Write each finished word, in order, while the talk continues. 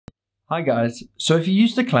Hi guys, so if you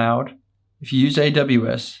use the cloud, if you use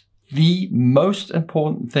AWS, the most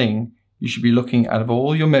important thing you should be looking at of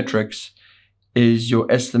all your metrics is your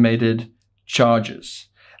estimated charges.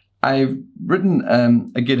 I've written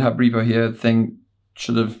a GitHub repo here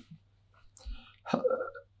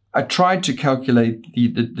I tried to calculate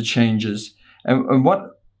the changes, and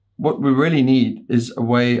what we really need is a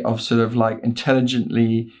way of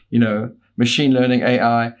intelligently, machine learning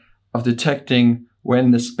AI of detecting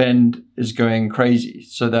when the spend is going crazy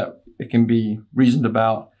so that it can be reasoned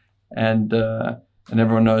about and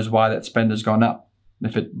everyone knows why that spend has gone up. And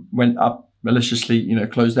if it went up maliciously,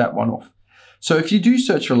 close that one off. So if you do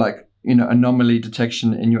search for anomaly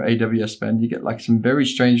detection in your AWS spend, you get some very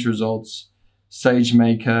strange results,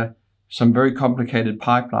 SageMaker, some very complicated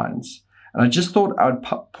pipelines. And I just thought I would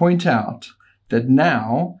point out that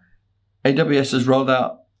now AWS has rolled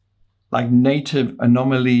out native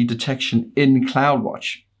anomaly detection in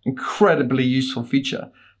CloudWatch. Incredibly useful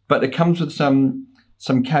feature, but it comes with some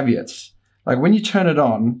caveats. Like when you turn it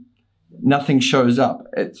on, nothing shows up.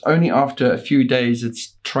 It's only after a few days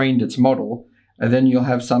it's trained its model, and then you'll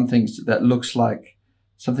have something that looks like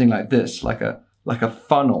something like this, like a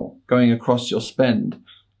funnel going across your spend,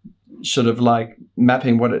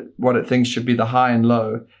 mapping what it thinks should be the high and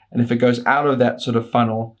low. And if it goes out of that sort of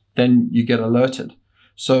funnel, then you get alerted.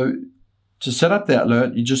 So to set up that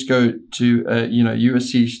alert, you just go to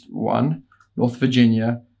USC 1, North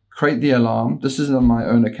Virginia, create the alarm. This is on my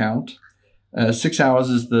own account. 6 hours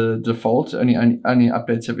is the default, only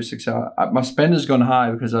updates every 6 hours. My spend has gone high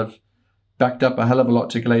because I've backed up a hell of a lot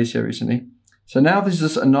to Glacier recently. So now there's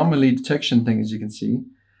this anomaly detection thing, as you can see.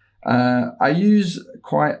 I use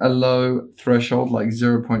quite a low threshold, like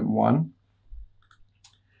 0.1.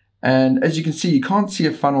 And as you can see, you can't see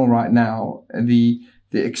a funnel right now.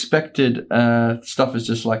 The expected stuff is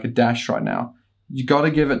just like a dash right now. You got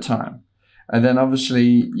to give it time. And then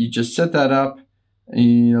obviously you just set that up,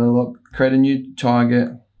 and create a new target,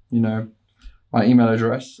 my email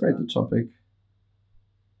address, create the topic.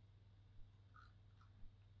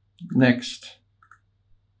 Next,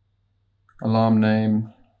 alarm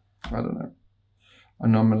name, I don't know,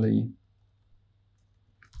 anomaly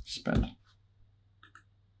spend.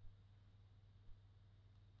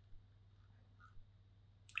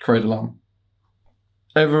 Create alarm.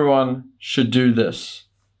 Everyone should do this.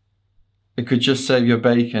 It could just save your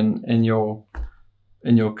bacon in your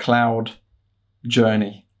cloud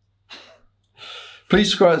journey.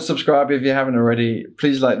 Please subscribe if you haven't already.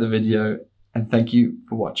 Please like the video, and thank you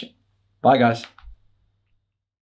for watching. Bye guys.